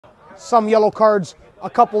some yellow cards, a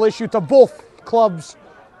couple issued to both clubs.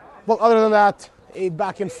 But other than that, a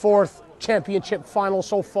back and forth championship final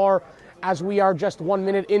so far, as we are just 1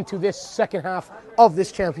 minute into this second half of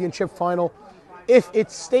this championship final. If it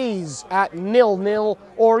stays at 0-0,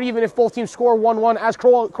 or even if both teams score 1-1, as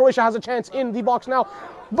Croatia has a chance in the box now.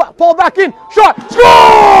 Ball back in, shot,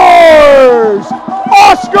 scores!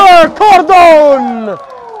 Oscar Cordon!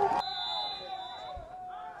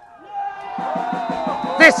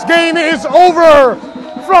 This game is over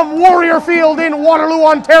from Warrior Field in Waterloo,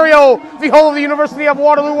 Ontario, the home of the University of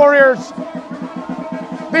Waterloo Warriors.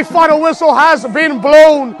 The final whistle has been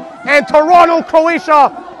blown, and Toronto,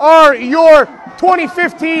 Croatia are your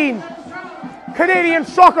 2015 Canadian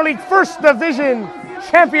Soccer League First Division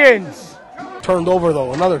champions. Turned over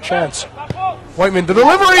though, another chance. Whiteman, the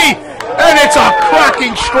delivery, and it's a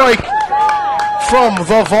cracking strike from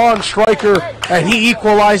the Vaughan striker, and he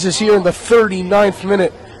equalizes here in the 39th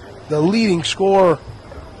minute. The leading scorer,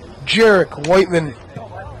 Jarek Whiteman,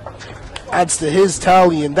 adds to his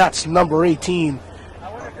tally, and that's number 18,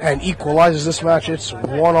 and equalizes this match. It's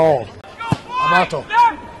 1-1. Amato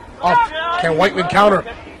up. Can Whiteman counter?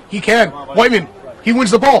 He can. Whiteman, he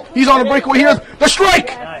wins the ball. He's on a breakaway here. The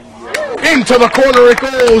strike! Into the corner it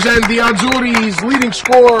goes, and the Azzurri's leading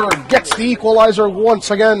scorer gets the equalizer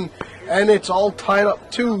once again, and it's all tied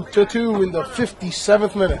up 2-2 in the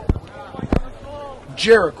 57th minute.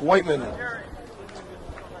 Jarek Whiteman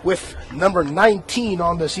with number 19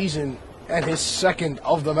 on the season and his second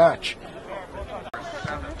of the match.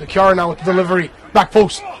 The Chiara now with the delivery, back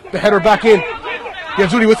post, the header back in. The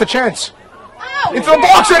Azzurri with the chance. Into the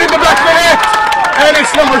box and in the back of the net, and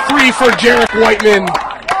it's number 3 for Jarek Whiteman.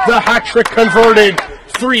 The hat trick converted,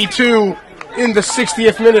 3-2 in the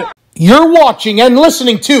 60th minute. You're watching and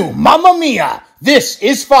listening to Mamma Mia! This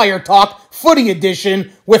is Fire Talk Footy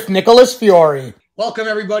Edition with Nicholas Fiore. Welcome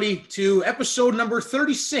everybody to episode number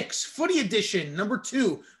 36, Footy Edition number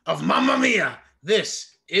 2 of Mamma Mia!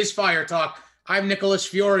 This is Fire Talk. I'm Nicholas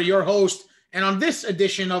Fiore, your host, and on this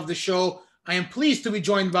edition of the show, I am pleased to be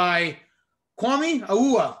joined by Kwame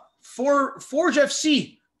Awuah, Forge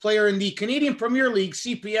FC, player in the Canadian Premier League,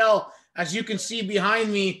 CPL. As you can see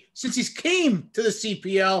behind me, since he's came to the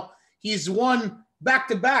CPL, he's won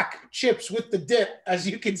back-to-back chips with the dip, as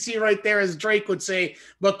you can see right there, as Drake would say.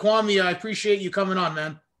 But Kwame, I appreciate you coming on,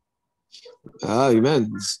 man.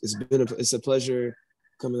 Man, it's a pleasure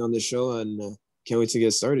coming on the show, and can't wait to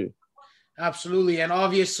get started. Absolutely. And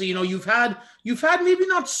obviously, you know, you've had maybe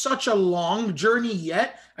not such a long journey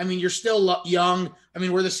yet. I mean, you're still young. I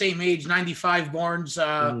mean, we're the same age, 95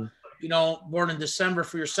 borns, you know, born in December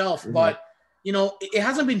for yourself. Mm-hmm. But, you know, it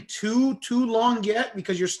hasn't been too long yet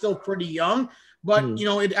because you're still pretty young. But, you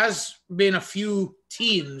know, it has been a few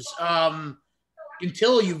teams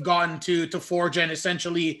until you've gotten to Forge and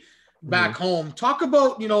essentially back home. Talk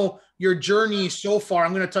about, you know, your journey so far.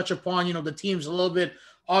 I'm going to touch upon, you know, the teams a little bit.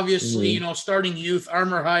 Obviously, you know, starting youth,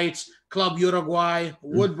 Armor Heights, Club Uruguay,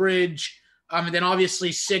 Woodbridge, and then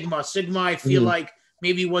obviously Sigma. Sigma, I feel like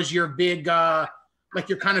maybe was your big, like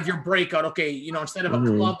your breakout. Okay, you know, instead of a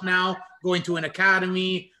club now, going to an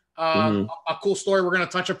academy. A cool story we're going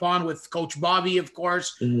to touch upon with Coach Bobby, of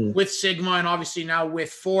course, with Sigma, and obviously now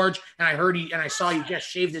with Forge. And I heard I saw you just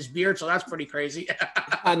shaved his beard, so that's pretty crazy.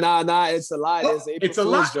 Nah, it's a lie. It's April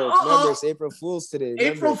Fool's joke. Remember, it's April Fool's today.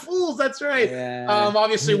 April Fool's, that's right. Yeah.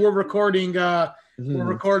 Obviously, we're recording. We're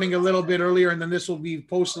recording a little bit earlier, and then this will be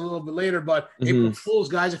posted a little bit later. But April Fool's,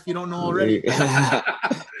 guys, if you don't know already.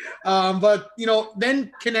 But you know,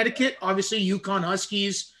 then Connecticut, obviously UConn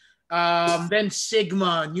Huskies. Then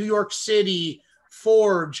Sigma, New York City,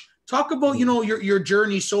 Forge. Talk about, you know, your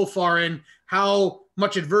journey so far and how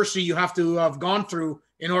much adversity you have to have gone through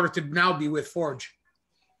in order to now be with Forge.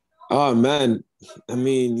 Oh, man. I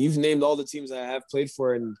mean, you've named all the teams I have played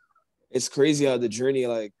for, and it's crazy how the journey,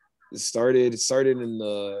 like, started. It started in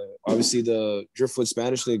obviously the Driftwood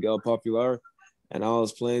Spanish League, El Popular, and I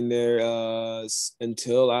was playing there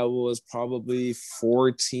until I was probably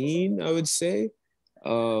 14, I would say.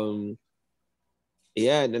 And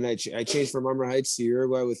then I changed from Armor Heights to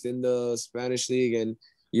Uruguay within the Spanish League, and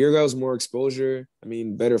Uruguay was more exposure. I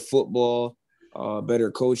mean, better football, better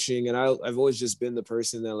coaching, and I've always just been the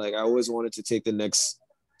person that, like, I always wanted to take the next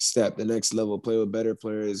step, the next level, play with better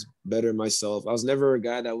players, better myself. I was never a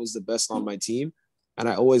guy that was the best on my team, and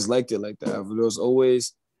I always liked it like that. There was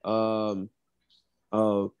always a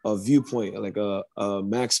viewpoint, like a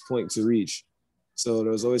max point to reach. So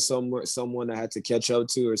there was always someone I had to catch up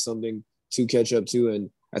to or something to catch up to.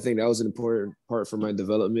 And I think that was an important part for my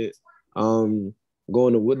development. Going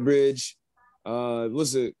to Woodbridge, it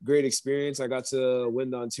was a great experience. I got to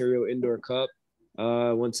win the Ontario Indoor Cup.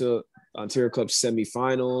 Went to Ontario Cup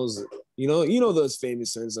semifinals. You know those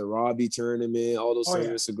famous tournaments, the Robbie tournament, all those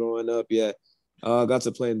tournaments of growing up. Yeah, got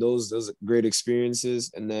to play in those. Those are great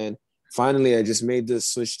experiences. And then finally, I just made this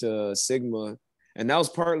switch to Sigma, and that was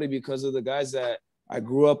partly because of the guys that I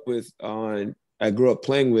grew up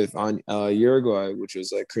playing with on Uruguay, which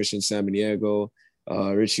was like Christian Samaniego,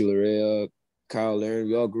 Richie Larea, Kyle Laren.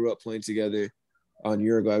 We all grew up playing together on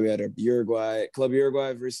Uruguay. We had a Club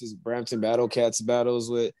Uruguay versus Brampton Battle Cats battles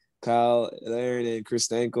with Kyle Laren and Chris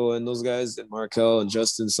Stanko and those guys, and Markel and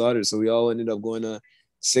Justin Sauter. So we all ended up going to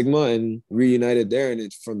Sigma and reunited there.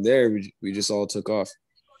 And from there, we just all took off.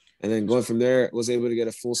 And then going from there, was able to get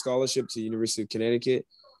a full scholarship to University of Connecticut.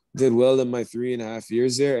 Did well in my 3.5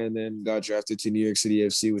 years there, and then got drafted to New York City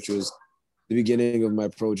FC, which was the beginning of my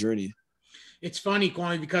pro journey. It's funny,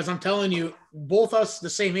 Kwame, because I'm telling you, both us the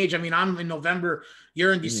same age. I mean, I'm in November,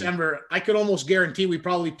 you're in December. I could almost guarantee we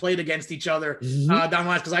probably played against each other down the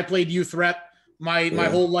line, because I played youth rep my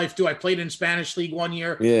whole life too. I played in Spanish League 1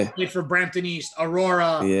 year. Yeah. Played for Brampton East,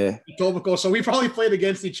 Aurora, Etobicoke. So we probably played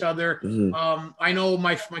against each other. I know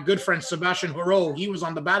my good friend Sebastian Horo, he was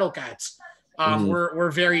on the Battle Cats.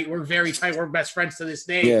 We're very tight. We're best friends to this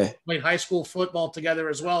day. Yeah. Played high school football together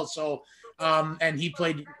as well. So, and he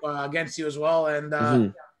played against you as well.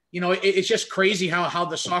 And it's just crazy how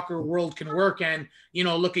the soccer world can work. And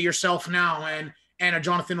look at yourself now, and a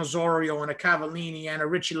Jonathan Osorio and a Cavallini and a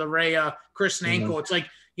Richie Larea, Chris Nanko. It's like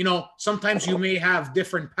sometimes you may have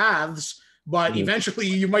different paths, but eventually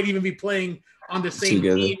you might even be playing on the same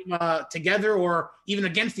team together, or even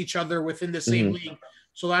against each other within the same league.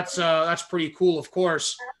 So that's pretty cool, of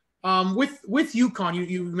course. With UConn,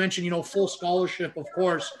 you mentioned full scholarship, of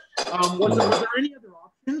course. Was there any other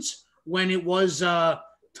options when it was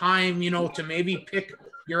time to maybe pick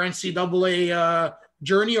your NCAA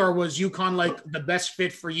journey, or was UConn like the best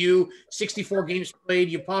fit for you? 64 games played,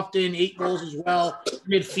 you popped in 8 goals as well,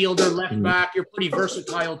 midfielder, left back. You're pretty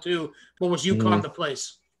versatile too. But was UConn the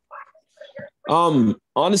place?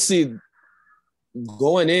 Honestly,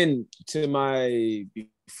 going in to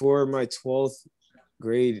before 12th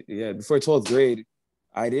grade,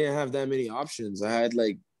 I didn't have that many options. I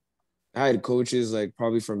had coaches like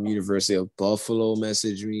probably from University of Buffalo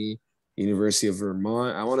message me, University of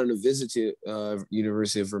Vermont. I wanted to visit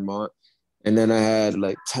University of Vermont, and then I had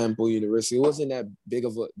like Temple University. It wasn't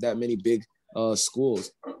that many big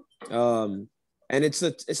schools. And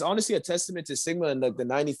it's honestly a testament to Sigma and like the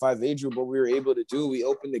 95 age group, what we were able to do. We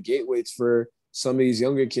opened the gateways for some of these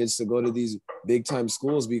younger kids to go to these big time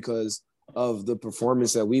schools because of the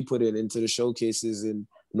performance that we put into the showcases in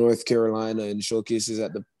North Carolina and showcases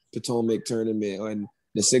at the Potomac tournament and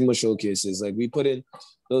the Sigma showcases. Like we put in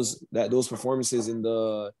those performances in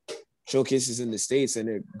the showcases in the States, and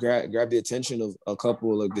it grabbed the attention of a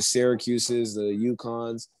couple, like the Syracuses, the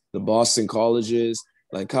UConns, the Boston colleges.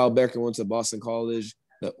 Like Kyle Becker went to Boston College,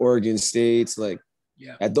 the Oregon States. Like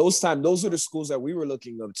at those times, those are the schools that we were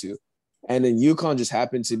looking up to. And then UConn just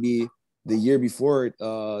happened to be the year before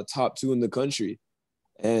top 2 in the country.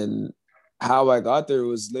 And how I got there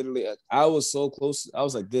was literally, I was so close. I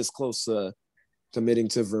was like this close to committing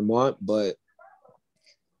to Vermont, but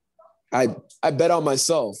I bet on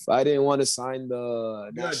myself. I didn't want to sign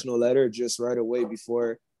the national letter just right away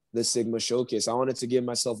before the Sigma showcase. I wanted to give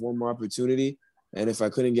myself one more opportunity. And if I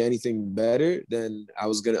couldn't get anything better, then I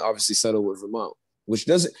was going to obviously settle with Vermont, which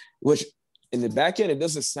in the back end, it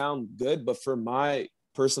doesn't sound good, but for my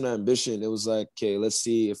personal ambition, it was like, okay, let's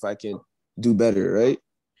see if I can do better, right?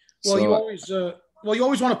 Well, you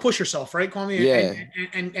always want to push yourself, right, Kwame? Yeah.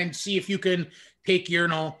 And see if you can take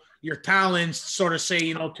your talents, sort of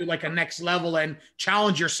say, to like a next level and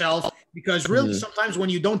challenge yourself. Because really, sometimes when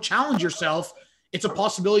you don't challenge yourself, it's a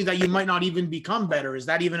possibility that you might not even become better. Is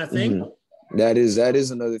that even a thing? That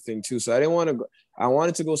is another thing too. So I didn't want to go. I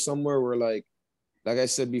wanted to go somewhere where like I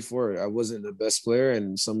said before, I wasn't the best player,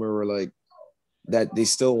 and somewhere where like that they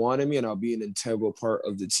still wanted me and I'll be an integral part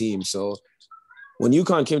of the team. So when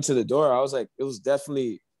UConn came to the door, I was like, it was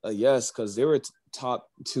definitely a yes, because they were top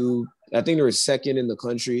 2. I think they were second in the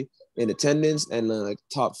country in attendance and like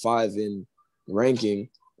top 5 in ranking.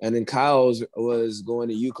 And then Kyle was going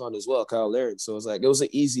to UConn as well, Kyle Laren. So it was like, it was an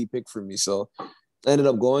easy pick for me. So I ended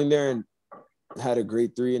up going there and had a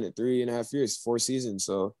great 3.5 years, 4 seasons.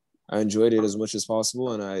 So I enjoyed it as much as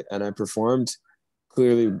possible, and I performed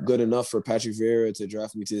clearly good enough for Patrick Vieira to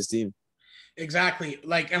draft me to his team. Exactly.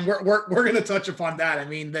 Like, and we're going to touch upon that. I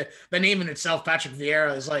mean, the name in itself, Patrick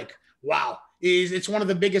Vieira, is like, wow. It's one of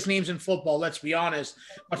the biggest names in football, let's be honest.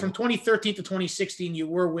 But from 2013 to 2016, you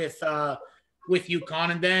were with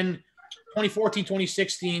UConn, and then 2014,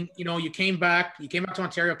 2016, you know, you came back to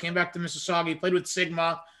Ontario, came back to Mississauga, you played with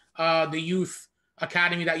Sigma, the youth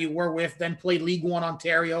academy that you were with, then played League One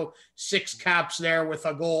Ontario, 6 caps there with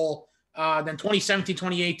a goal. Then 2017,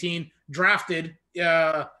 2018, drafted in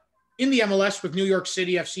the MLS with New York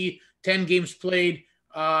City FC, 10 games played.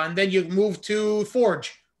 And then you moved to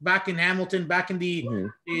Forge, back in Hamilton, back in the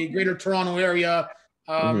greater Toronto area.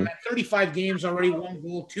 35 games already, 1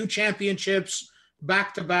 goal, 2 championships,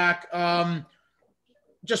 back-to-back.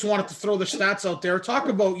 Just wanted to throw the stats out there. Talk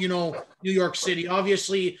about, you know, New York City.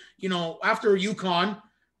 Obviously, you know, after UConn,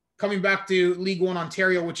 coming back to League One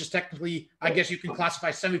Ontario, which is technically, I guess you can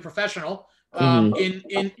classify semi-professional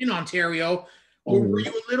in Ontario. Were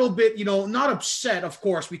you a little bit, you know, not upset, of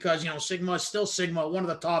course, because, you know, Sigma is still Sigma, one of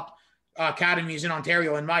the top academies in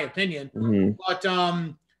Ontario, in my opinion. But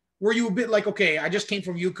were you a bit like, okay, I just came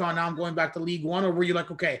from UConn, now I'm going back to League One, or were you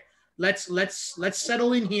like, okay, let's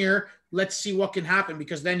settle in here, let's see what can happen?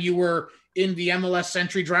 Because then you were in the MLS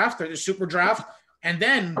Century Draft or the Super Draft, and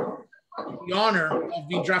then the honor of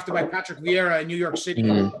being drafted by Patrick Vieira in New York City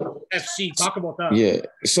FC. Talk about that. Yeah.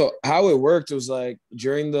 So how it worked was like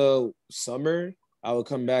during the summer, I would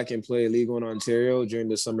come back and play League One Ontario during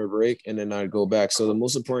the summer break, and then I'd go back. So the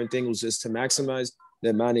most important thing was just to maximize the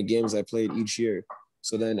amount of games I played each year.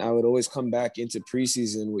 So then I would always come back into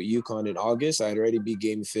preseason with UConn in August. I'd already be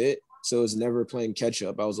game fit. So it was never playing catch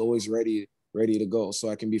up. I was always ready to go, so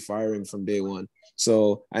I can be firing from day one.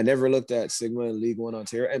 So I never looked at Sigma and League One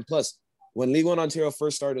Ontario. And plus, when League One Ontario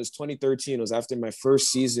first started, it was 2013. It was after my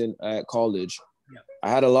first season at college. Yeah. We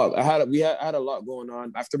had a lot going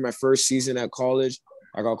on. After my first season at college,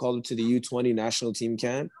 I got called up to the U20 national team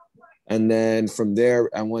camp. And then from there,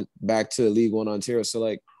 I went back to League One Ontario. So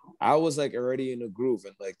like, I was like already in a groove,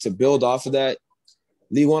 and like to build off of that,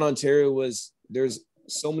 League One Ontario there's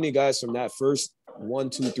so many guys from that first 1,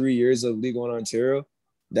 2, 3 years of League One Ontario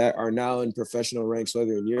that are now in professional ranks,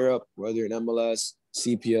 whether in Europe, whether in MLS,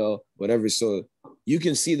 CPL, whatever. So you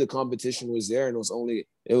can see the competition was there, and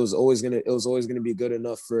it was always gonna be good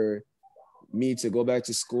enough for me to go back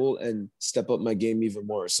to school and step up my game even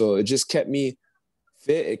more. So it just kept me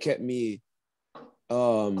fit. It kept me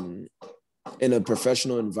in a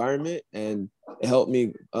professional environment, and it helped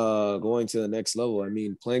me going to the next level. I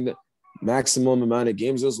mean, playing the maximum amount of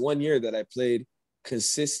games. It was 1 year that I played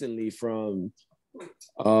consistently from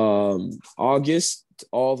August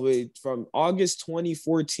all the way from August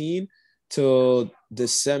 2014 till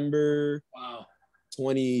December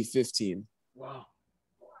 2015. Wow.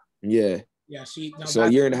 Yeah. Yeah. See, so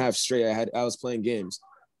a year and a half straight, I was playing games.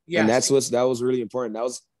 Yeah. And that was really important.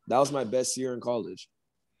 That was my best year in college.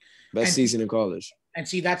 Best season in college. And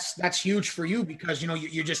see, that's huge for you, because, you know,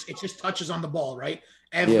 it just touches on the ball, right?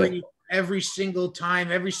 Every single time,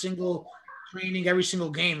 every single training, every single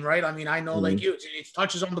game, right? I mean, I know like you, it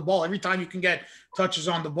touches on the ball. Every time you can get touches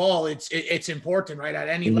on the ball, it's important, right? At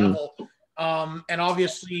any level. And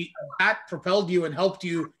obviously that propelled you and helped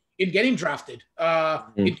you in getting drafted.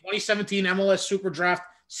 In 2017 MLS SuperDraft,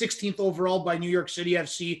 16th overall by New York City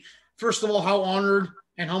FC. First of all, how honored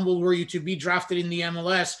and humbled were you to be drafted in the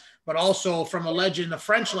MLS, but also from a legend, a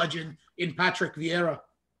French legend in Patrick Vieira?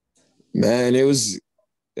 Man, it was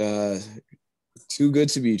too good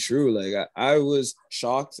to be true. Like I was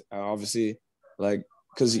shocked, obviously, like,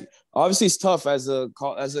 because obviously it's tough as a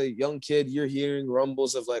young kid. You're hearing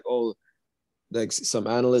rumbles of like, oh, like some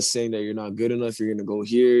analysts saying that you're not good enough, you're gonna go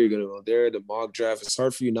here, you're gonna go there, the mock draft. It's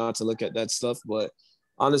hard for you not to look at that stuff. But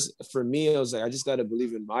honestly, for me, I was like, I just gotta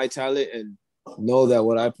believe in my talent and know that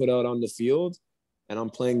what I put out on the field and I'm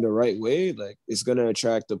playing the right way, like it's gonna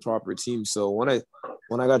attract the proper team. So when I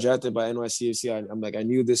got drafted by NYCFC, I'm like, I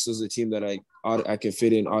knew this was a team that I could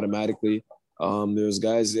fit in automatically. There was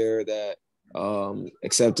guys there that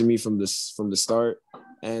accepted me from the start,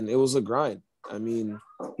 and it was a grind. I mean,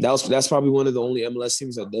 that's probably one of the only MLS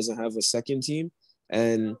teams that doesn't have a second team,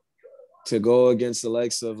 and to go against the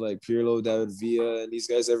likes of like Pirlo, David Villa, and these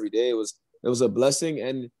guys every day, it was a blessing,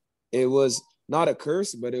 and it was not a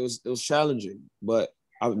curse, but it was challenging. But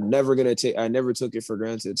I never took it for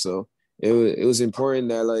granted. So it was important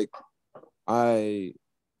that like I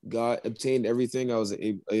obtained everything I was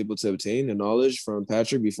able to obtain, the knowledge from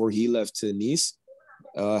Patrick before he left to Nice,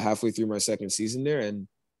 halfway through my second season there, and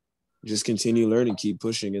just continue learning, keep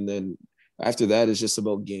pushing. And then after that, it's just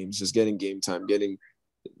about games, just getting game time, getting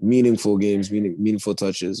meaningful games, meaningful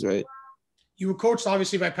touches, right? You were coached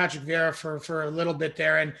obviously by Patrick Vieira for a little bit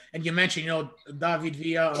there, and you mentioned, you know, David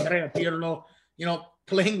Villa, Andrea Pirlo, you know,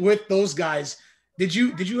 playing with those guys. Did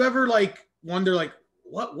you ever like wonder like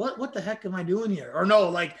what the heck am I doing here? Or no,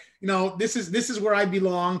 like, you know, this is where I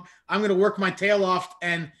belong. I'm gonna work my tail off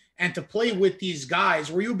and and to play with these guys.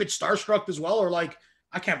 Were you a bit starstruck as well, or like,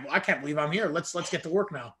 I can't believe I'm here. Let's get to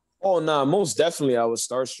work now. Oh no, most definitely I was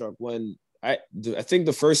starstruck when I think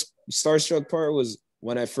the first starstruck part was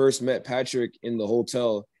when I first met Patrick in the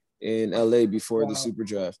hotel in LA before the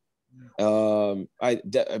SuperDraft.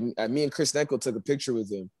 Me and Chris Neckel took a picture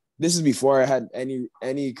with him. This is before I had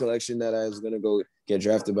any collection that I was gonna go get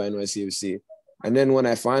drafted by NYCFC. And then when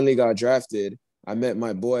I finally got drafted, I met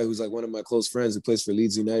my boy, who's like one of my close friends, who plays for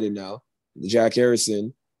Leeds United now, Jack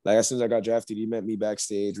Harrison. Like, as soon as I got drafted, he met me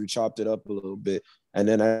backstage. We chopped it up a little bit, and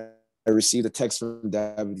then I received a text from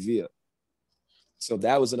David Villa. So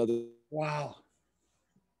that was another. Wow.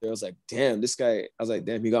 I was like, damn, this guy. I was like,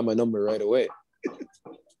 damn, he got my number right away.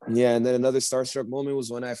 Yeah, and then another starstruck moment was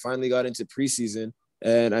when I finally got into preseason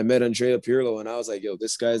and I met Andrea Pirlo, and I was like, yo,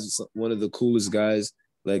 this guy's one of the coolest guys.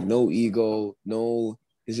 Like, no ego,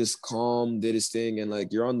 he's just calm, did his thing. And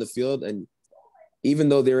like, you're on the field, and even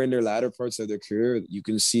though they're in their latter parts of their career, you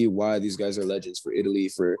can see why these guys are legends for Italy,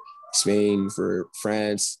 for Spain, for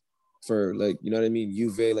France, for, like, you know what I mean?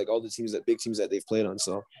 Juve, like all the teams, big teams that they've played on.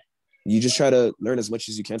 So you just try to learn as much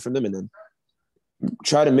as you can from them, and then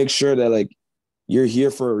try to make sure that like you're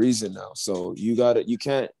here for a reason now. So you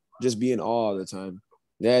can't just be in awe all the time.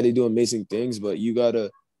 Yeah, they do amazing things, but you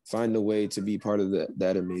gotta find a way to be part of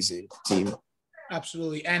that amazing team.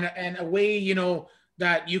 Absolutely. And a way, you know,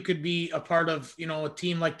 that you could be a part of, you know, a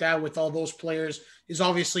team like that with all those players is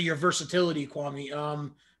obviously your versatility,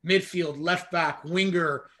 Kwame. Midfield, left back,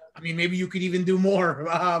 winger. I mean, maybe you could even do more.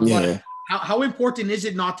 But how important is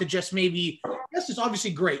it not to just maybe, yes, it's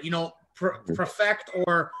obviously great, you know, perfect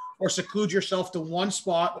or seclude yourself to one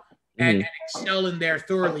spot and excel in there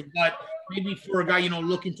thoroughly. But maybe for a guy, you know,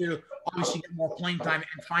 looking to obviously get more playing time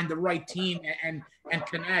and find the right team and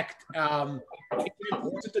connect, it's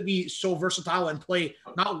important to be so versatile and play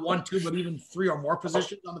not 1, 2, but even 3 or more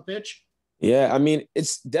positions on the pitch. Yeah, I mean,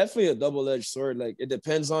 it's definitely a double-edged sword. Like, it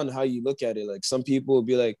depends on how you look at it. Like, some people will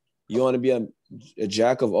be like, you want to be a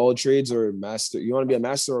jack of all trades or a master. You want to be a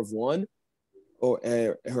master of one or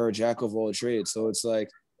a jack of all trades. So it's like,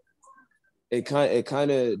 it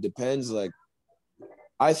kind of depends. Like,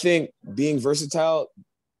 I think being versatile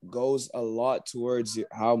goes a lot towards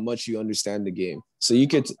how much you understand the game. So you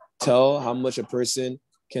could tell how much a person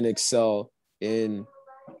can excel in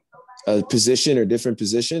a position or different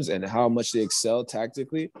positions, and how much they excel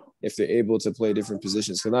tactically if they're able to play different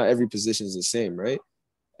positions. Because not every position is the same, right?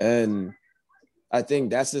 And I think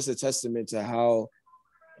that's just a testament to how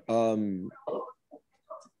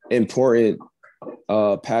important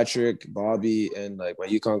Patrick, Bobby, and like my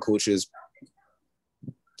UConn coaches,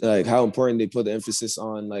 like how important they put the emphasis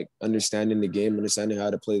on like understanding the game, understanding how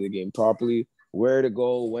to play the game properly, where to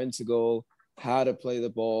go, when to go, how to play the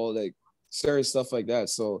ball, like certain stuff like that.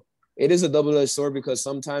 So it is a double-edged sword, because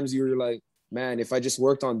sometimes you're like, man, if I just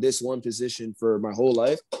worked on this one position for my whole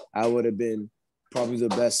life, I would have been probably the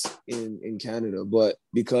best in Canada. But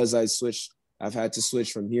because I've had to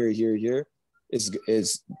switch from here,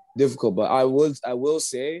 it's difficult. But I will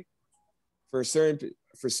say for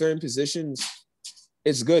certain positions,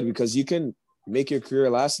 it's good because you can make your career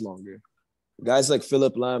last longer. Guys like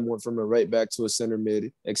Philip Lam went from a right back to a center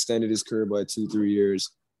mid, extended his career by 2-3 years.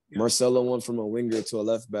 Marcelo went from a winger to a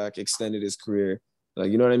left back, extended his career.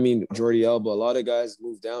 Like, you know what I mean? Jordi Alba, a lot of guys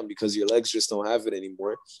move down because your legs just don't have it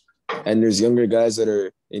anymore. And there's younger guys that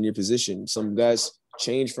are in your position. Some guys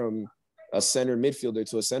change from a center midfielder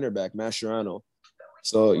to a center back, Mascherano.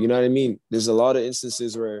 So, you know what I mean? There's a lot of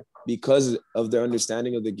instances where, because of their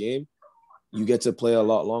understanding of the game, you get to play a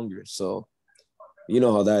lot longer. So, you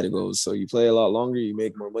know how that goes. So you play a lot longer, you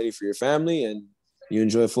make more money for your family, and you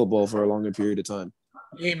enjoy football for a longer period of time.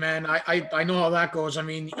 Hey man, I know how that goes. I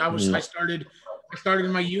mean, I started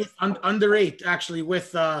in my youth under 8 actually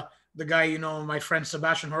with the guy, you know, my friend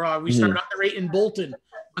Sebastian Hurrah. We started under 8 in Bolton,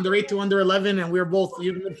 under 8 to under 11, and we were both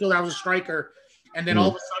midfield. I was a striker, and then all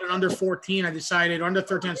of a sudden under 14, I decided, or under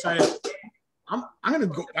 13, I decided I'm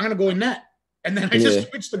gonna go in net, and then I just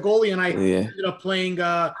switched the goalie, and I ended up playing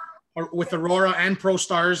with Aurora and Pro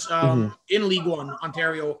Stars in League One,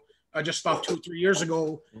 Ontario. I just stopped 2 or 3 years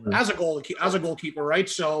ago as a goalkeeper, right?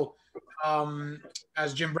 So,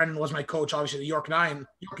 as Jim Brennan was my coach, obviously the York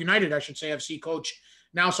United, I should say, FC coach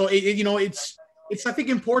now. So you know, it's I think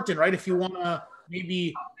important, right? If you want to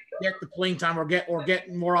maybe get the playing time or get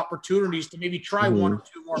more opportunities to maybe try 1 or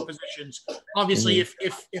 2 more positions. Obviously,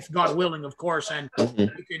 if God willing, of course, and if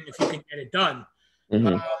you can get it done.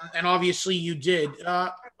 And obviously you did.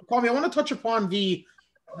 Kwame, I want to touch upon the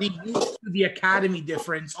youth to the academy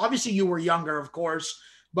difference. Obviously you were younger, of course,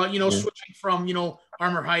 but you know, switching from, you know,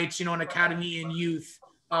 Armor Heights, you know, an academy in youth,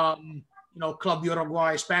 Club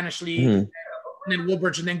Uruguay, Spanish League, Mm-hmm. and then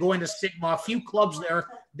Woodbridge, and then going to Sigma, a few clubs there,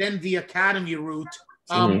 then the academy route.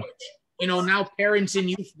 Which, now parents in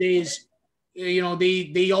youth days,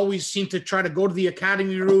 they always seem to try to go to the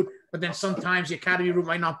academy route, but then sometimes the academy route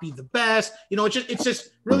might not be the best. It's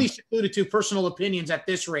just really secluded to personal opinions at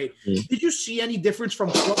this rate. Did you see any difference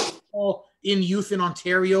from club football in youth in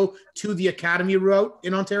Ontario to the academy route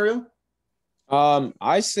in Ontario?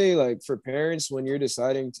 I say, like, for parents, when you're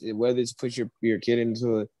deciding whether to put your kid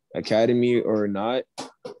into an academy or not,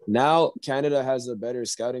 now Canada has a better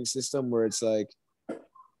scouting system where it's like,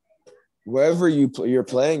 wherever you're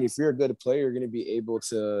playing, if you're a good player, you're going to be able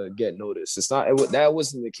to get noticed. That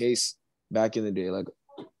wasn't the case back in the day. Like,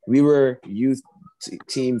 we were youth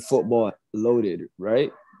team football loaded,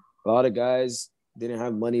 right? A lot of guys didn't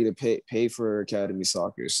have money to pay for academy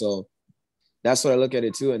soccer. So that's what I look at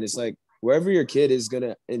it too. And it's like, wherever your kid is going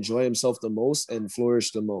to enjoy himself the most and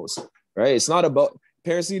flourish the most, right? It's not about –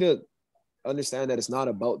 parents need to understand that it's not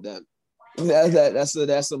about them. That's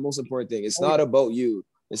the most important thing. It's not about you.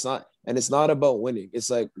 It's not – and it's not about winning. It's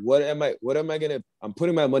like, what am I going to – I'm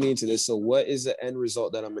putting my money into this, so what is the end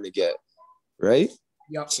result that I'm going to get, right?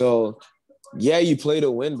 Yep. So, yeah, you play to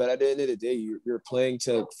win, but at the end of the day, you're playing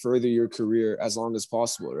to further your career as long as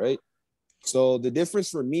possible, right? So the difference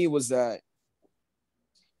for me was that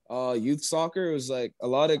youth soccer was like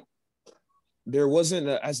there wasn't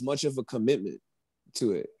as much of a commitment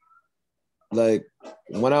to it. Like,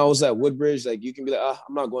 when I was at Woodbridge, like, you can be like,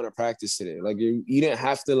 I'm not going to practice today. Like, you didn't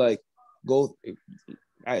have to, like, go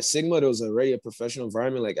at Sigma. There was already a professional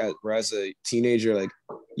environment. Like, as a teenager, like,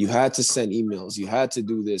 you had to send emails, you had to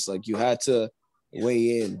do this, like, you had to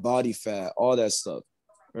weigh in, body fat, all that stuff.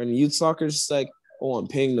 And youth soccer is just like, I'm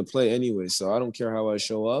paying to play anyway, so I don't care how I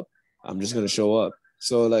show up, I'm just going to show up.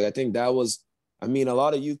 So, like, I think that was, a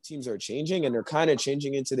lot of youth teams are changing, and they're kind of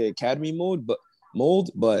changing into the academy mold,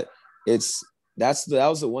 but that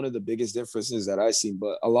was one of the biggest differences that I seen.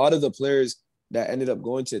 But a lot of the players that ended up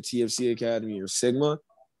going to TFC Academy or Sigma,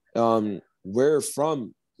 were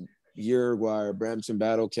from Uruguay or Brampton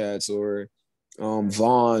Battle Cats or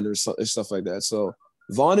Vaughan or stuff like that. So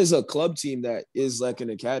Vaughan is a club team that is like an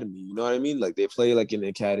academy. You know what I mean? Like, they play like an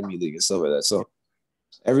academy league and stuff like that. So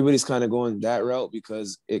everybody's kind of going that route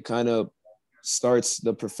because it kind of starts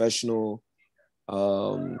the professional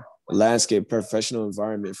landscape, professional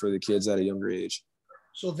environment for the kids at a younger age.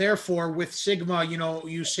 So therefore, with Sigma,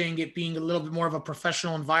 you saying it being a little bit more of a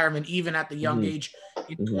professional environment, even at the young age,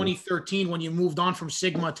 in 2013, when you moved on from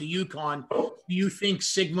Sigma to UConn, do you think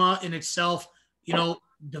Sigma in itself,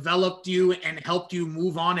 developed you and helped you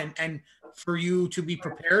move on and for you to be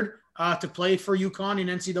prepared to play for UConn in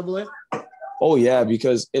NCAA? Oh yeah,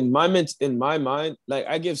 because in my mind, like,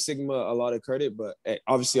 I give Sigma a lot of credit, but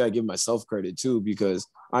obviously I give myself credit too, because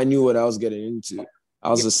I knew what I was getting into. I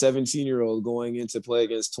was a 17-year-old going in to play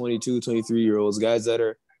against 22, 23-year-olds, guys that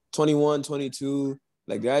are 21, 22,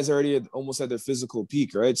 like, guys already almost at their physical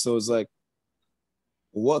peak, right? So it's like,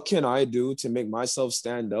 what can I do to make myself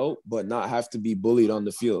stand out, but not have to be bullied on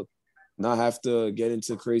the field, not have to get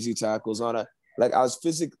into crazy tackles,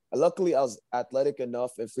 luckily I was athletic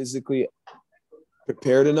enough and physically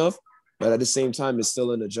prepared enough, but at the same time, it's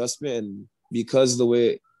still an adjustment. And because the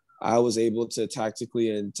way I was able to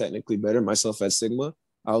tactically and technically better myself at Sigma,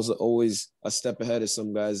 I was always a step ahead of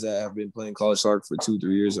some guys that have been playing college soccer for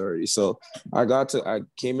 2-3 years already. So I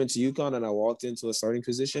came into UConn and I walked into a starting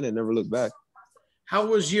position and never looked back. How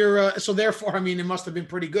was your, so therefore, it must have been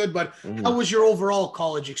pretty good, but how was your overall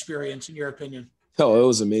college experience, in your opinion? Oh, it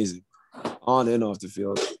was amazing. On and off the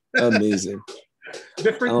field. Amazing.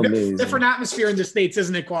 Different atmosphere in the States,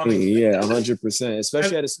 isn't it, Kwame? Yeah, 100%.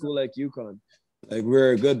 Especially at a school like UConn. Like,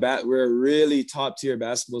 we're a really top tier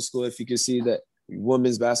basketball school. If you can see that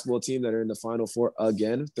women's basketball team that are in the Final Four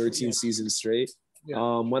again, 13 seasons straight.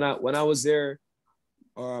 Yeah. When I was there,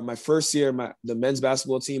 my first year, the men's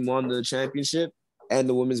basketball team won the championship, and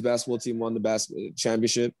the women's basketball team won the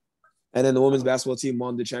championship, and then the women's basketball team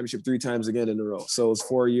won the championship 3 times again in a row. So it was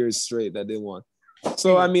 4 years straight that they won.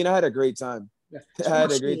 So I had a great time. Yeah. I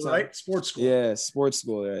had a great time. Right? Sports school. Yeah, sports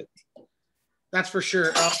school, right? That's for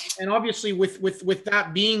sure. And obviously, with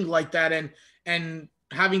that being like that, and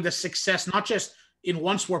having the success not just in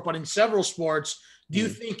one sport but in several sports, do you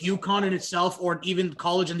think UConn in itself, or even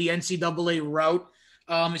college and the NCAA route,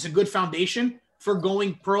 is a good foundation for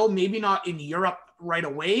going pro? Maybe not in Europe right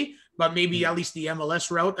away, but maybe at least the MLS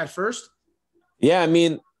route at first. Yeah,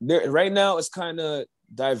 right now it's kind of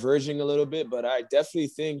diverging a little bit, but I definitely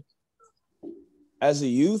think as a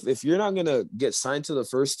youth, if you're not gonna get signed to the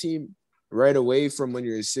first team right away from when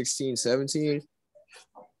you're 16, 17,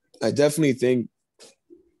 I definitely think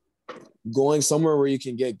going somewhere where you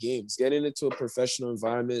can get games, getting into a professional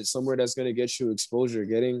environment, somewhere that's going to get you exposure,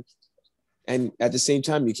 and at the same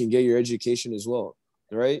time, you can get your education as well,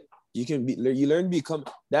 right? You learn to become,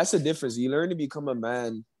 that's the difference. You learn to become a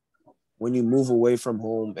man when you move away from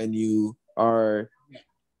home and you are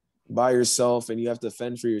by yourself and you have to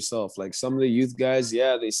fend for yourself. Like some of the youth guys,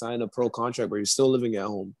 yeah, they sign a pro contract, but you're still living at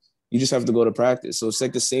home. You just have to go to practice. So it's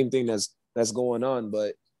like the same thing that's going on,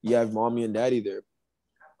 but you have mommy and daddy there.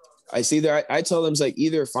 I tell them it's like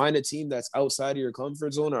either find a team that's outside of your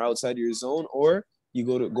comfort zone or outside of your zone, or you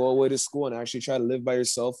go away to school and actually try to live by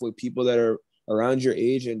yourself with people that are around your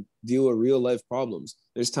age and deal with real life problems.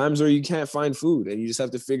 There's times where you can't find food and you just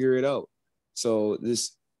have to figure it out. So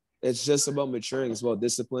it's just about maturing. It's about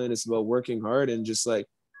discipline. It's about working hard. And just like,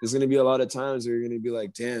 there's going to be a lot of times where you're going to be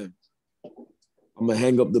like, damn, I'm going to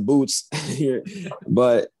hang up the boots here.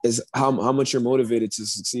 But it's how much you're motivated to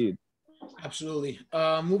succeed. Absolutely.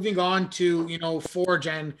 Moving on to, Forge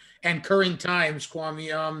and current times,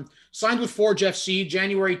 Kwame. Signed with Forge FC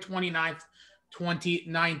January 29th,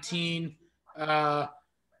 2019.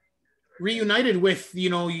 Reunited with,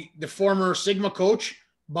 the former Sigma coach,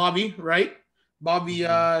 Bobby, right? Bobby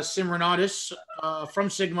Smyrniotis from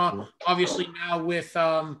Sigma, obviously now with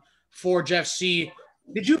Forge FC.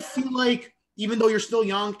 Did you feel like, even though you're still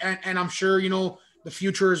young and I'm sure, the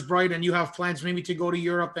future is bright and you have plans maybe to go to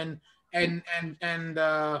Europe and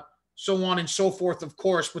so on and so forth, of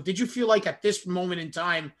course, but did you feel like at this moment in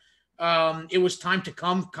time, it was time to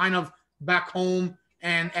come kind of back home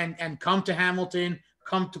and come to Hamilton,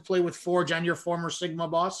 come to play with Forge and your former Sigma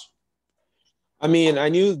boss? I mean, I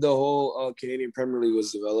knew the whole Canadian Premier League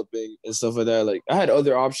was developing and stuff like that. Like, I had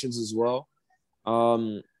other options as well.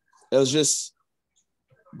 It was just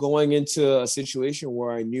going into a situation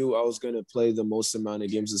where I knew I was going to play the most amount of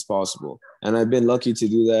games as possible. And I've been lucky to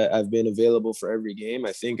do that. I've been available for every game.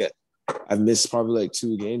 I think I've missed probably like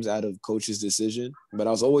 2 games out of coach's decision, but I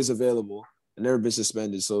was always available. I've never been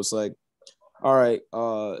suspended. So it's like, all right,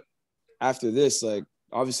 after this, like,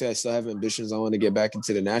 obviously I still have ambitions. I want to get back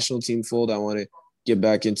into the national team fold. I want to get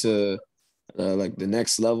back into like the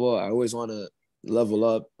next level. I always want to level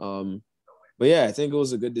up. But yeah, I think it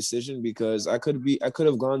was a good decision because I could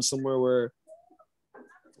have gone somewhere where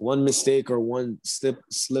one mistake or one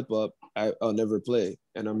slip up, I'll never play.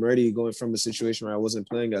 And I'm already going from a situation where I wasn't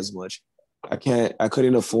playing as much. I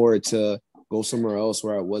couldn't afford to go somewhere else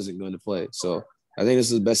where I wasn't going to play. So I think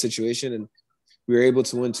this is the best situation. And we were able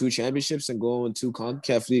to win 2 championships and go on 2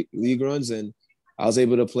 CONCACAF league runs. And I was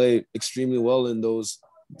able to play extremely well in those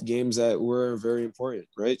games that were very important,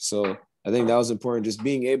 right? So I think that was important, just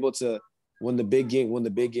being able to, when the big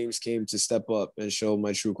games came, to step up and show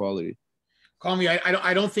my true quality. Call me.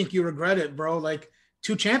 I don't think you regret it, bro. Like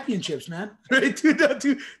 2 championships, man. Right?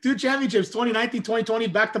 two championships, 2019, 2020,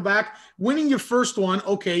 back to back. Winning your first one,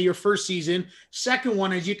 okay, your first season. Second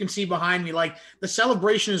one, as you can see behind me, like the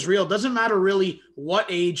celebration is real. Doesn't matter really what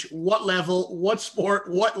age, what level, what sport,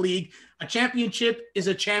 what league. A championship is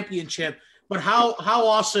a championship. But how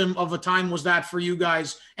awesome of a time was that for you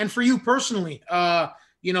guys and for you personally? Back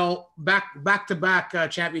to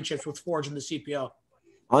back championships with Forge in the CPL.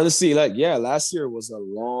 Honestly, last year was a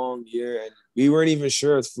long year, and we weren't even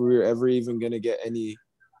sure if we were ever even going to get any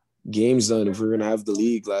games done, if we were going to have the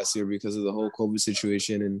league last year because of the whole COVID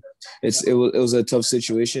situation. And it was a tough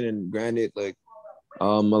situation. And granted, like a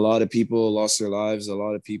lot of people lost their lives. A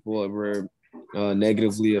lot of people were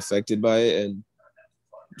negatively affected by it. And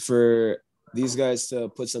for these guys to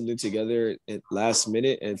put something together at last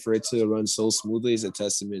minute and for it to run so smoothly is a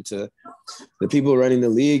testament to the people running the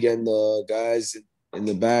league and the guys in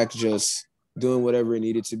the back just doing whatever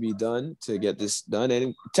needed to be done to get this done,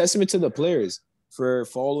 and testament to the players for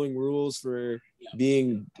following rules, for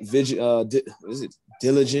being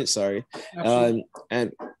diligent,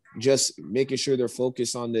 and just making sure they're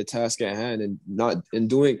focused on the task at hand and not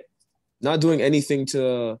doing anything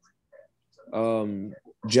to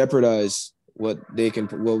jeopardize what we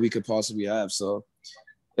could possibly have. So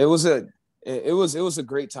it was a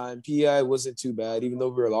great time. PEI wasn't too bad, even though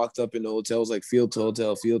we were locked up in the hotels, like field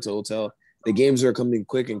to hotel. The games are coming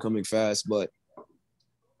quick and coming fast. But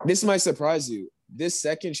this might surprise you. This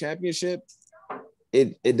second championship,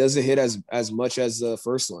 it doesn't hit as much as the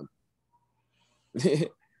first one.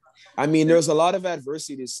 I mean, there was a lot of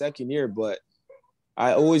adversity this second year, but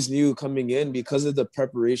I always knew coming in, because of the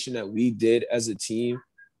preparation that we did as a team,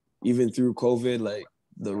 even through COVID, like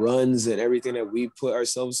the runs and everything that we put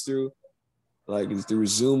ourselves through, like through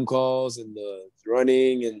Zoom calls and the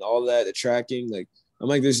running and all that, the tracking, like I'm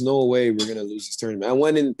like, there's no way we're going to lose this tournament. I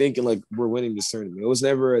went in thinking like we're winning this tournament. It was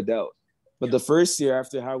never a doubt. But the first year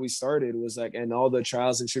after how we started was like, and all the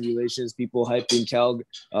trials and tribulations, people hyping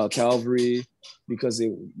Calvary because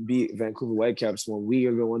they beat Vancouver Whitecaps when we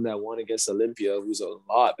are the one that won against Olympia, who's a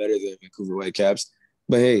lot better than Vancouver Whitecaps.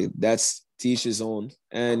 But hey, that's to each his own.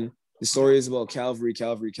 And the story is about Calvary.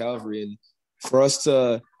 And for us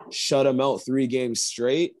to shut them out 3 games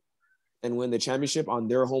straight and win the championship on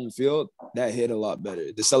their home field, that hit a lot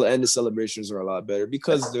better. The celebrations are a lot better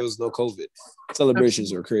because there was no COVID.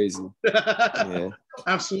 Celebrations are crazy. Yeah,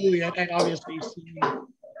 absolutely, and obviously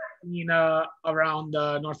seeing around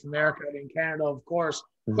North America and in Canada, of course.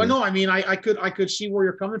 Mm-hmm. But no, I mean, I could see where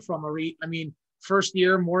you're coming from, Ari. I mean, first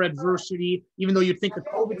year more adversity, even though you'd think the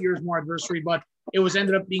COVID year is more adversity, but it was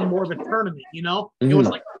ended up being more of a tournament. Mm-hmm. It was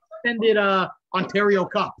like extended Ontario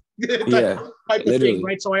Cup. type of thing,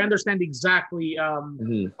 right? So I understand exactly,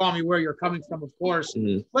 Kwame, where you're coming from, of course.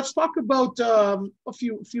 Mm-hmm. Let's talk about a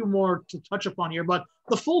few more to touch upon here, but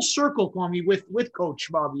the full circle, Kwame, with Coach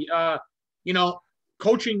Bobby.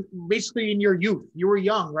 Coaching basically in your youth. You were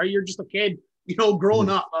young, right? You're just a kid, growing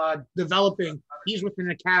up, developing. He's with an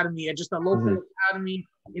academy, just a local academy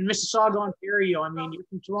in Mississauga, Ontario. I mean, you're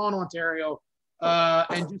from Toronto, Ontario,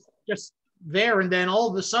 and just there, and then all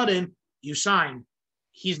of a sudden you sign.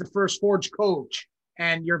 He's the first Forge coach,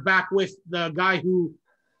 and you're back with the guy who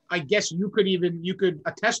I guess you could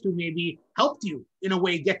attest to maybe helped you in a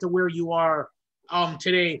way get to where you are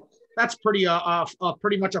today. That's pretty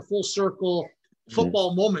much a full circle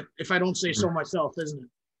football moment, if I don't say so myself, isn't it?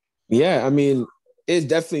 Yeah, I mean, it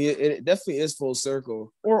definitely is full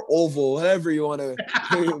circle or oval, however you want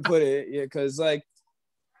to put it. Yeah, because like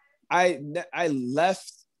I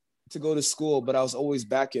left to go to school, but I was always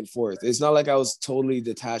back and forth. It's not like I was totally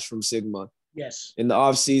detached from Sigma. Yes. In the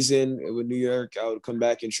off season with New York, I would come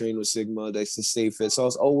back and train with Sigma. That's to stay fit. So I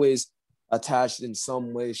was always attached in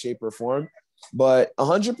some way, shape, or form. But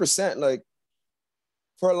 100%, like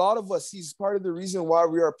for a lot of us, he's part of the reason why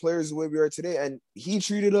we are players the way we are today. And he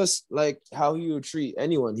treated us like how he would treat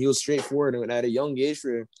anyone. He was straightforward, and at a young age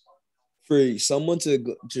for someone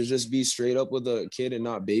to just be straight up with a kid and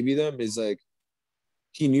not baby them is like.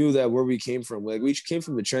 He knew that where we came from. Like, we came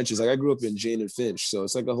from the trenches. Like, I grew up in Jane and Finch, so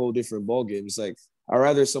it's like a whole different ballgame. It's like, I'd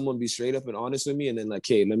rather someone be straight up and honest with me and then like,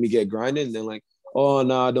 hey, let me get grinding. And then like, oh,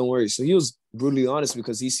 nah, don't worry. So he was brutally honest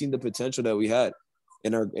because he seen the potential that we had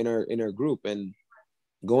in our group. And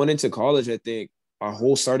going into college, I think our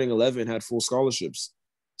whole starting 11 had full scholarships.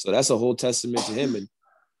 So that's a whole testament to him. And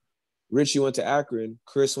Richie went to Akron.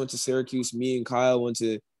 Chris went to Syracuse. Me and Kyle went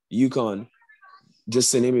to UConn,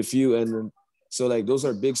 just to name a few. And so, like, those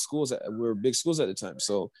are big schools. Were big schools at the time.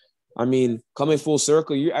 So, I mean, coming full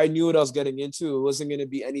circle, I knew what I was getting into. It wasn't going to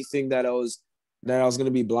be anything that I was going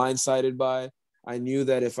to be blindsided by. I knew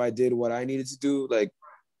that if I did what I needed to do, like,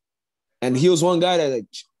 and he was one guy that, like,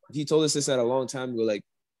 he told us this at a long time ago, like,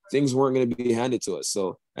 things weren't going to be handed to us.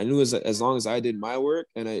 So I knew as long as I did my work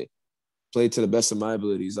and I played to the best of my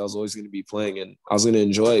abilities, I was always going to be playing, and I was going to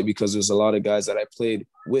enjoy it because there's a lot of guys that I played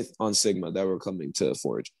with on Sigma that were coming to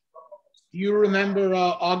Forge. Do you remember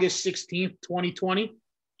August 16th, 2020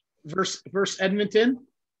 versus Edmonton?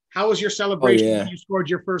 How was your celebration when you scored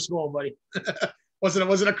your first goal, buddy? Was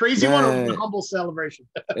it a crazy one or was it a humble celebration?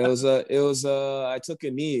 It was I took a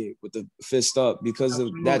knee with the fist up because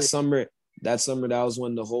of that summer. That summer, that was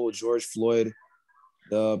when the whole George Floyd,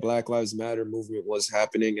 the Black Lives Matter movement was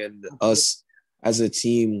happening, and us as a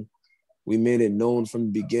team, we made it known from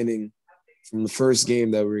the beginning, from the first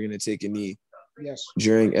game, that we were going to take a knee. Yes.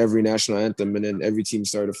 During every national anthem, and then every team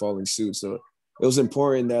started following suit. So it was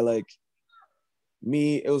important that, like,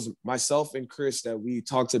 it was myself and Chris that we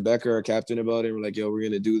talked to Becker, our captain, about it. We're like, yo, we're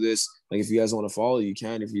going to do this. Like, if you guys want to follow, you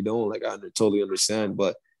can. If you don't, like, I totally understand.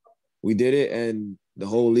 But we did it, and the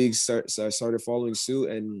whole league started following suit.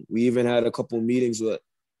 And we even had a couple meetings with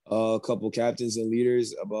a couple captains and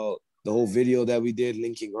leaders about the whole video that we did,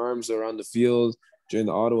 linking arms around the field during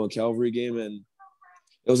the Ottawa and Calvary game. And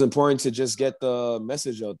it was important to just get the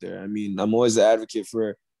message out there. I mean, I'm always the advocate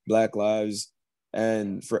for Black lives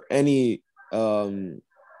and for any biopic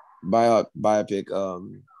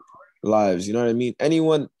lives. You know what I mean?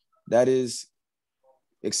 Anyone that is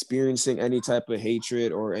experiencing any type of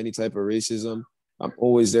hatred or any type of racism, I'm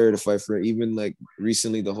always there to fight for it. Even like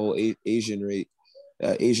recently, the whole Asian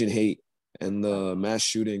hate and the mass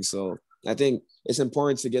shooting. So I think it's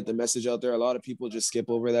important to get the message out there. A lot of people just skip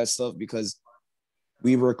over that stuff because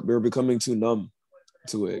we're becoming too numb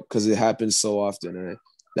to it because it happens so often. And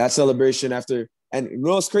that celebration after, and you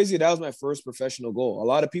know what's crazy? That was my first professional goal. A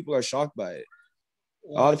lot of people are shocked by it.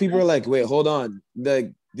 A lot of people are like, wait, hold on.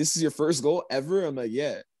 Like, this is your first goal ever? I'm like,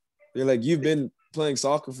 yeah. They're like, you've been playing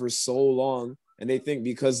soccer for so long. And they think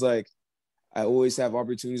because, like, I always have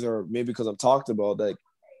opportunities, or maybe because I'm talked about, like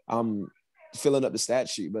I'm filling up the stat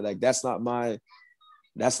sheet, but like that's not my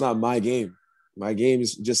game. My game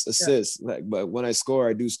is just assists. Like, but when I score,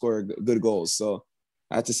 I do score good goals. So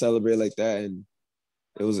I had to celebrate like that, and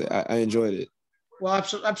I enjoyed it. Well,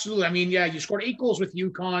 absolutely. I mean, yeah, you scored 8 goals with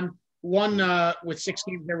UConn, one with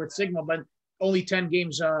 16 there with Sigma, but only 10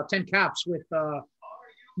 games, 10 caps with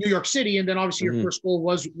New York City, and then obviously your first goal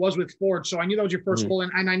was with Forge. So I knew that was your first goal,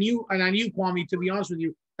 and I knew Kwame, to be honest with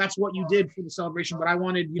you, that's what you did for the celebration. But I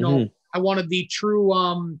wanted, I wanted the true,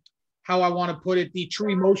 how I want to put it, the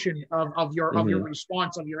true emotion of your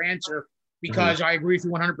response, of your answer, because I agree with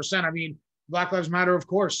you 100%. I mean, Black Lives Matter, of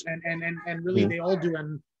course, and really they all do,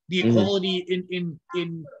 and the equality in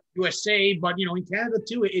USA, but in Canada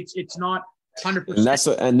too, it's not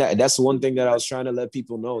 100%. And that's one thing that I was trying to let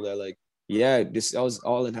people know, that like, yeah, this was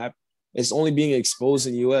all it's only being exposed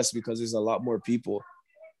in US because there's a lot more people,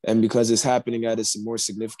 and because it's happening at a more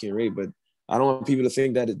significant rate. But I don't want people to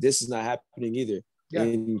think that this is not happening either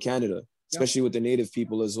in Canada, especially with the native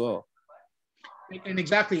people as well. And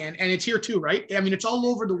exactly, and it's here too, right? I mean, it's all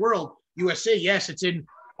over the world. USA, yes, it's in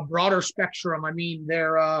a broader spectrum. I mean,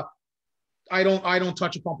 they're I don't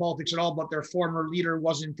touch upon politics at all, but their former leader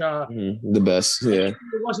wasn't the best. Yeah,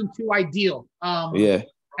 it wasn't too ideal.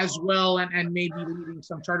 As well, and maybe leading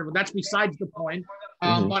some charter, but that's besides the point.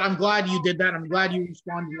 But I'm glad you did that. I'm glad you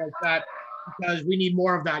responded like that, because we need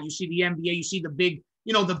more of that. You see the NBA, you see the big,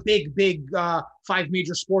 the big 5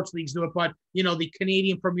 major sports leagues do it, but the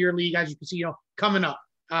Canadian Premier League, as you can see, coming up,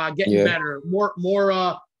 getting better, more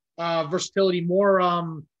versatility,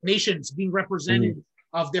 more nations being represented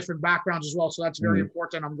of different backgrounds as well. So that's very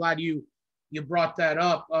important. I'm glad you brought that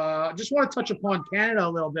up. Just want to touch upon Canada a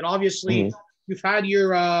little bit. Obviously, you've had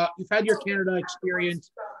your Canada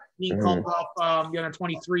experience being called up,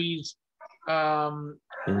 23s,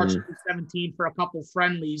 March 17 for a couple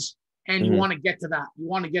friendlies, and you want to get to that. You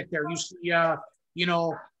want to get there. You see,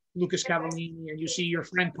 Lucas Cavallini, and you see your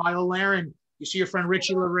friend Kyle Laren. You see your friend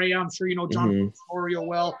Richie Larea. I'm sure you know John Osorio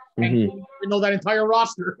well, and you know that entire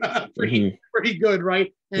roster pretty good,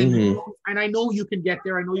 right? And and I know you can get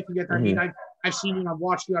there. I know you can get there. I mean, I've seen you, I've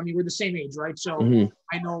watched you. I mean, we're the same age, right? So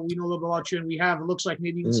I know we know a little bit about you, and it looks like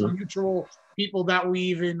maybe even some mutual people that we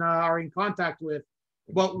even are in contact with.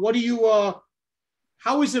 But what do you,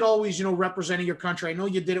 how is it always, representing your country? I know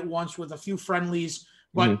you did it once with a few friendlies,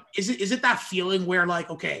 but is it that feeling where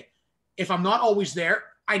like, okay, if I'm not always there,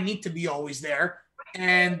 I need to be always there.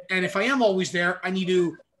 And if I am always there, I need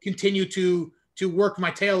to continue to work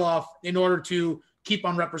my tail off in order to keep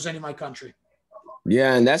on representing my country.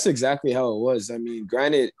 Yeah, and that's exactly how it was. I mean,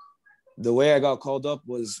 granted, the way I got called up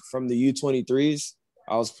was from the U23s.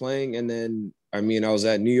 I was playing, and then, I was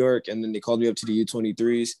at New York, and then they called me up to the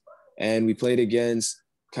U23s, and we played against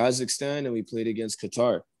Kazakhstan, and we played against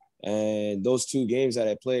Qatar. And those 2 games that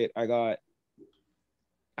I played, I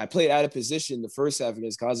played out of position the first half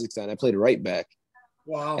against Kazakhstan. I played right back.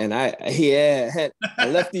 Wow. And I had a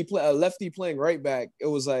lefty playing right back. It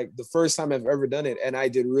was like the first time I've ever done it, and I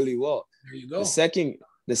did really well. There you go.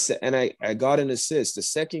 And I got an assist. The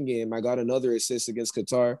second game, I got another assist against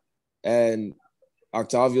Qatar, and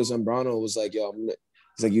Octavio Zambrano was like, "Yo,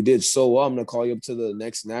 he's like, you did so well. I'm gonna call you up to the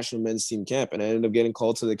next national men's team camp." And I ended up getting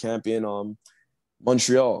called to the camp in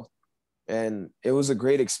Montreal, and it was a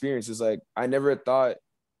great experience. It was like, I never thought,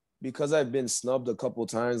 because I've been snubbed a couple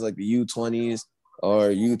times, like the U20s or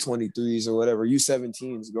U23s or whatever,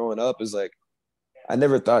 U17s growing up, is like, I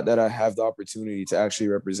never thought that I'd have the opportunity to actually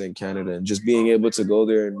represent Canada, and just being able to go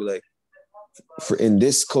there and be like, in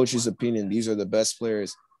this coach's opinion, these are the best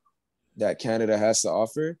players that Canada has to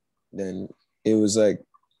offer. Then it was like,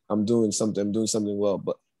 I'm doing something well.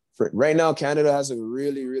 But right now, Canada has a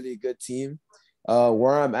really, really good team.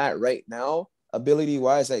 Where I'm at right now,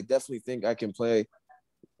 ability-wise, I definitely think I can play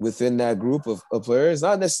within that group of players.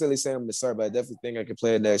 Not necessarily saying I'm going to start, but I definitely think I can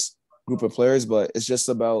play in that group of players. But it's just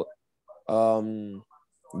about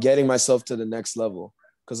getting myself to the next level,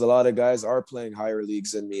 because a lot of guys are playing higher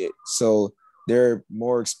leagues than me. So they're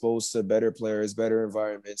more exposed to better players, better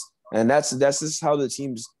environments. And that's just how the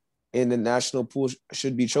teams in the national pool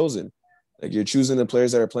should be chosen. Like, you're choosing the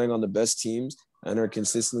players that are playing on the best teams and are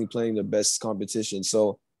consistently playing the best competition.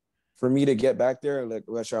 So for me to get back there, like,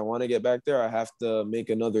 which I want to get back there, I have to make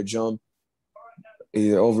another jump,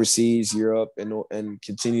 either overseas, Europe, and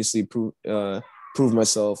continuously prove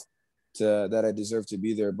myself that I deserve to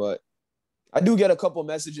be there. But I do get a couple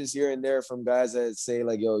messages here and there from guys that say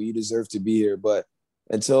like, "Yo, you deserve to be here." But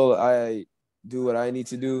until I do what I need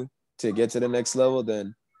to do to get to the next level,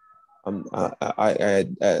 then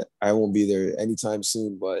I won't be there anytime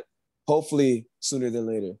soon. But hopefully sooner than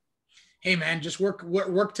later. Hey man, just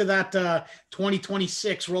work to that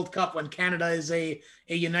 2026 World Cup when Canada is a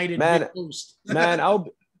united Man, big host. man,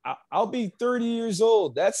 I'll be 30 years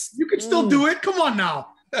old. That's You can still do it. Come on now.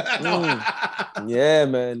 No. yeah,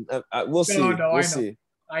 man. We'll see. No, We'll I know. see.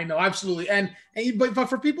 I know, absolutely. But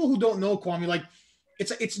for people who don't know, Kwame, like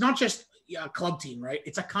it's not just a club team, right?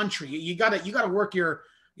 It's a country. You gotta work your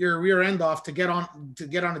rear end off to get on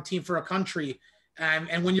a team for a country.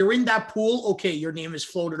 And when you're in that pool, okay, your name is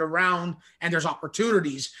floated around and there's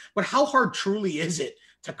opportunities. But how hard truly is it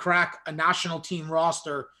to crack a national team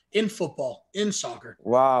roster in football, in soccer?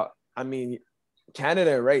 Wow. I mean,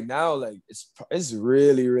 Canada right now, like it's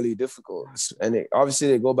really, really difficult. And obviously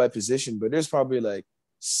they go by position, but there's probably like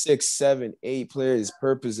 6, 7, 8 players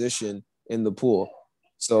per position in the pool.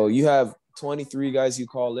 So you have 23 guys you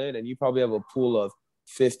call in, and you probably have a pool of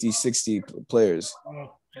 50, 60 players.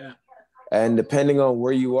 Oh, yeah. And depending on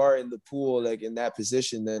where you are in the pool, like in that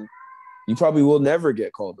position, then you probably will never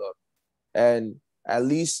get called up. And at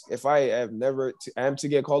least if I am to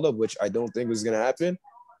get called up, which I don't think is going to happen,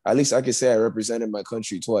 at least I could say I represented my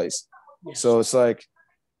country twice. Yes. So it's like,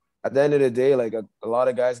 at the end of the day, like a lot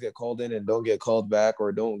of guys get called in and don't get called back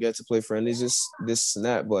or don't get to play friendlies, just this and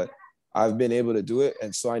that. But I've been able to do it.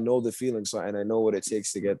 And so I know the feeling. And I know what it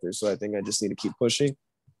takes to get there. So I think I just need to keep pushing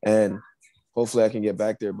and hopefully I can get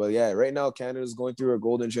back there. But yeah, right now Canada's going through a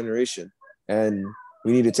golden generation and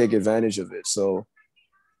we need to take advantage of it. So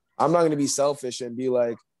I'm not going to be selfish and be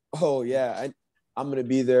like, oh yeah, I'm going to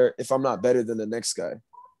be there if I'm not better than the next guy.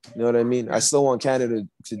 You know what I mean? I still want Canada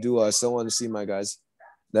to do it. I still want to see my guys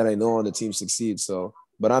that I know on the team succeed. So,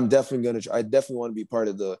 but I'm definitely I definitely want to be part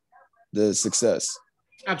of the success.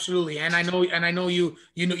 Absolutely, and I know you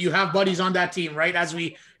have buddies on that team, right? As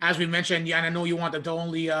we mentioned, yeah, and I know you want them to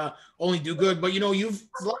only do good. But you've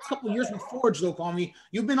the last couple of years with Forge, though, Kwame,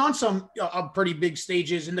 you've been on some pretty big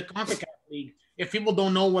stages in the CONCACAF League. If people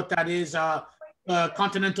don't know what that is,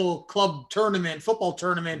 Continental Club Tournament, football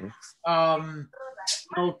tournament,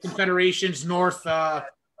 confederations, North,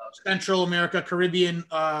 Central America, Caribbean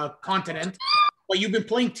continent. But you've been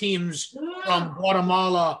playing teams from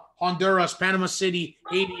Guatemala, Honduras, Panama City,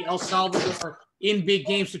 Haiti, El Salvador in big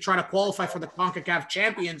games to try to qualify for the CONCACAF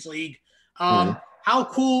Champions League. How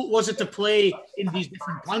cool was it to play in these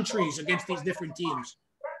different countries against these different teams?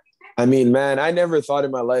 I mean, man, I never thought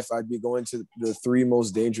in my life I'd be going to the 3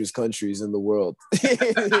 most dangerous countries in the world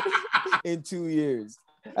in 2 years.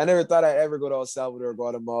 I never thought I'd ever go to El Salvador,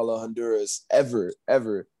 Guatemala, Honduras, ever.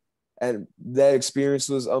 And that experience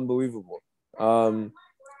was unbelievable.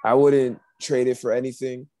 I wouldn't trade it for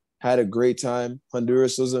anything. Had a great time.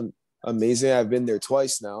 Honduras was amazing. I've been there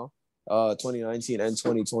twice now, 2019 and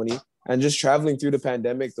 2020. And just traveling through the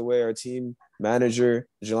pandemic, the way our team manager,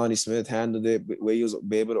 Jelani Smith, handled it, the way he was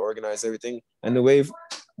able to organize everything, and the way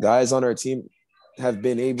guys on our team have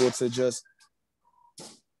been able to just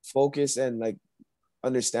focus and like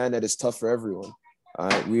understand that it's tough for everyone.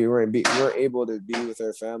 We were able to be with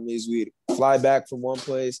our families. We'd fly back from one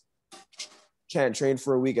place, can't train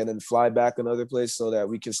for a week, and then fly back another place so that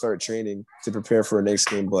we can start training to prepare for our next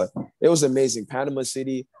game. But it was amazing. Panama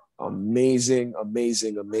City, amazing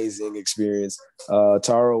experience.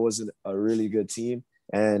 Taro was a really good team,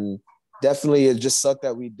 and definitely it just sucked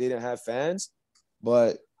that we didn't have fans.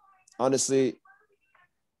 But honestly,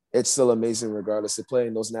 it's still amazing regardless to play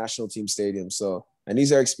in those national team stadiums. So, and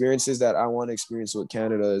these are experiences that I want to experience with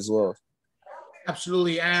Canada as well.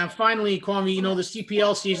 Absolutely. And finally, Kwame, the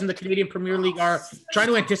CPL season, the Canadian Premier League, are trying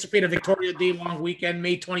to anticipate a Victoria Day long weekend,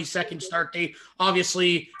 May 22nd start date.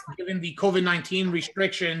 Obviously, given the COVID-19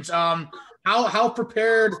 restrictions, how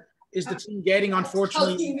prepared is the team getting?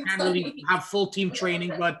 Unfortunately, you can't really have full team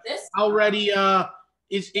training, but how ready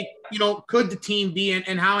is it? Could the team be,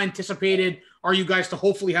 and how anticipated are you guys to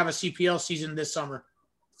hopefully have a CPL season this summer?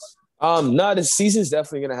 No, the season's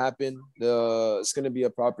definitely going to happen. It's going to be a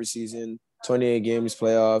proper season. 28 games,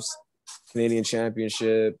 playoffs, Canadian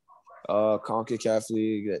Championship, CONCACAF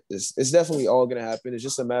League. It's definitely all going to happen. It's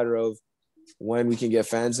just a matter of when we can get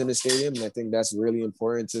fans in the stadium, and I think that's really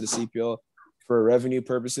important to the CPL for revenue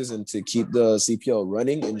purposes and to keep the CPL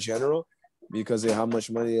running in general because of how much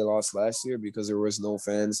money they lost last year because there was no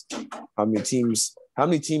fans. How many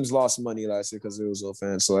teams lost money last year because there was no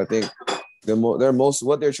fans? So I think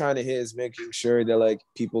what they're trying to hit is making sure that like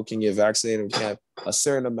people can get vaccinated and have a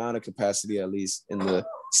certain amount of capacity at least in the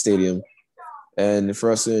stadium and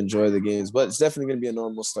for us to enjoy the games. But it's definitely going to be a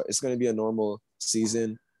normal start. It's going to be a normal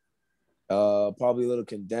season, probably a little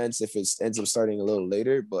condensed if it ends up starting a little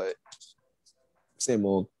later, but same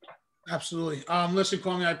old. Absolutely. Listen,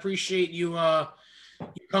 Kwame, I appreciate you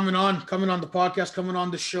coming on the podcast, coming on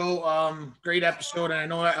the show. Great episode, and I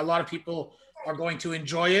know a lot of people are going to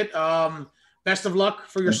enjoy it. Best of luck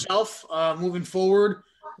for yourself moving forward,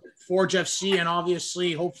 Forge FC, and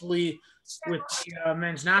obviously, hopefully, with the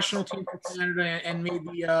men's national team for Canada and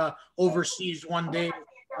maybe overseas one day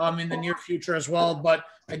in the near future as well. But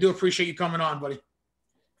I do appreciate you coming on, buddy.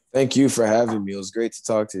 Thank you for having me. It was great to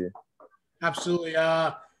talk to you. Absolutely.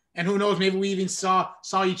 And who knows, maybe we even saw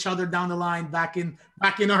each other down the line back in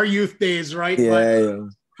our youth days, right? Yeah.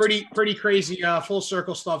 Pretty crazy full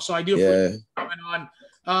circle stuff. So I do appreciate you coming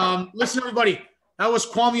on. Listen, everybody, that was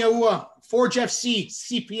Kwame Awuah, Forge FC,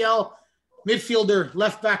 CPL, midfielder,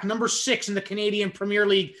 left back, number 6 in the Canadian Premier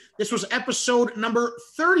League. This was episode number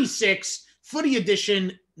 36, Footy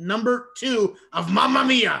Edition, number 2 of Mamma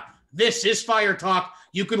Mia. This is Fire Talk.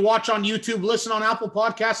 You can watch on YouTube, listen on Apple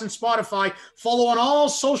Podcasts and Spotify, follow on all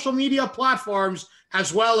social media platforms,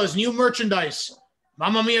 as well as new merchandise.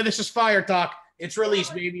 Mamma Mia, this is Fire Talk. It's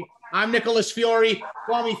released, baby. I'm Nicholas Fiore.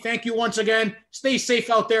 Kwame, thank you once again. Stay safe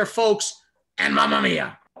out there, folks. And Mamma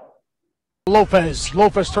Mia. Lopez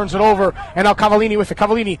turns it over, and now Cavallini with it.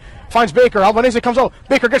 Cavallini finds Baker. Albanese comes out.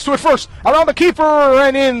 Baker gets to it first. Around the keeper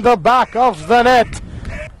and in the back of the net.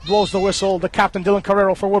 Blows the whistle. The captain, Dylan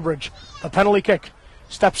Carrero, for Woodbridge. The penalty kick.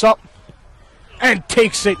 Steps up and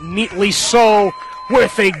takes it neatly so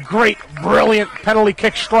with a great, brilliant penalty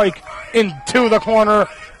kick strike into the corner.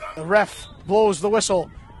 The ref blows the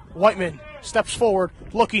whistle. Whiteman steps forward,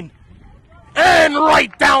 looking, and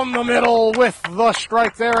right down the middle with the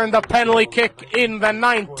strike there and the penalty kick in the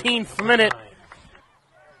 19th minute.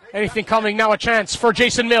 Anything coming now, a chance for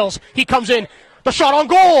Jason Mills. He comes in, the shot on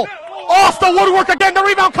goal. Off the woodwork again, the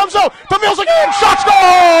rebound comes out, to Mills again, shot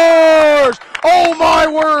scores! Oh my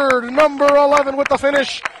word, number 11 with the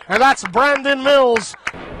finish, and that's Brandon Mills.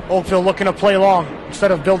 Oakville looking to play long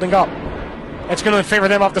instead of building up. It's going to favor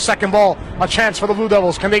them off the second ball. A chance for the Blue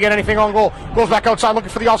Devils. Can they get anything on goal? Goes back outside looking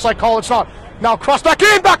for the offside call. It's not. Now cross back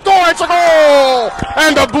in, back door, it's a goal!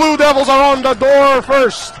 And the Blue Devils are on the door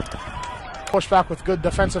first. Push back with good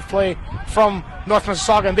defensive play from North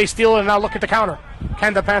Mississauga, and they steal it and now look at the counter.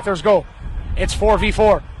 Can the Panthers go? It's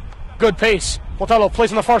 4v4. Good pace. Botello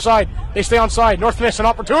plays on the far side. They stay on side. North Miss an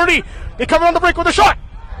opportunity. They come around the break with a shot.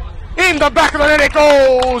 In the back of the net it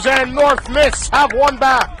goes, and North Miss have one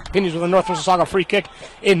back. Continues with a North Mississauga free kick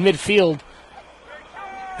in midfield.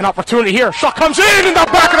 An opportunity here. Shot comes in the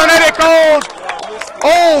back of the net it goes.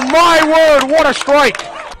 Oh my word, what a strike.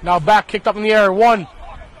 Now back kicked up in the air. One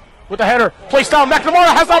with the header. Placed down.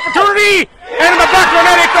 McNamara has the opportunity. And in the back of the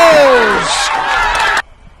net it goes.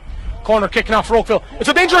 Corner kick now for Oakville. It's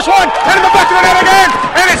a dangerous one. And in the back of the net again.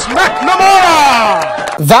 And it's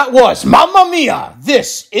McNamara. That was Mamma Mia.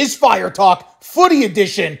 This is Fire Talk, Footy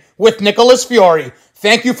Edition with Nicholas Fiore.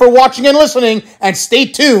 Thank you for watching and listening, and stay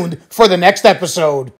tuned for the next episode.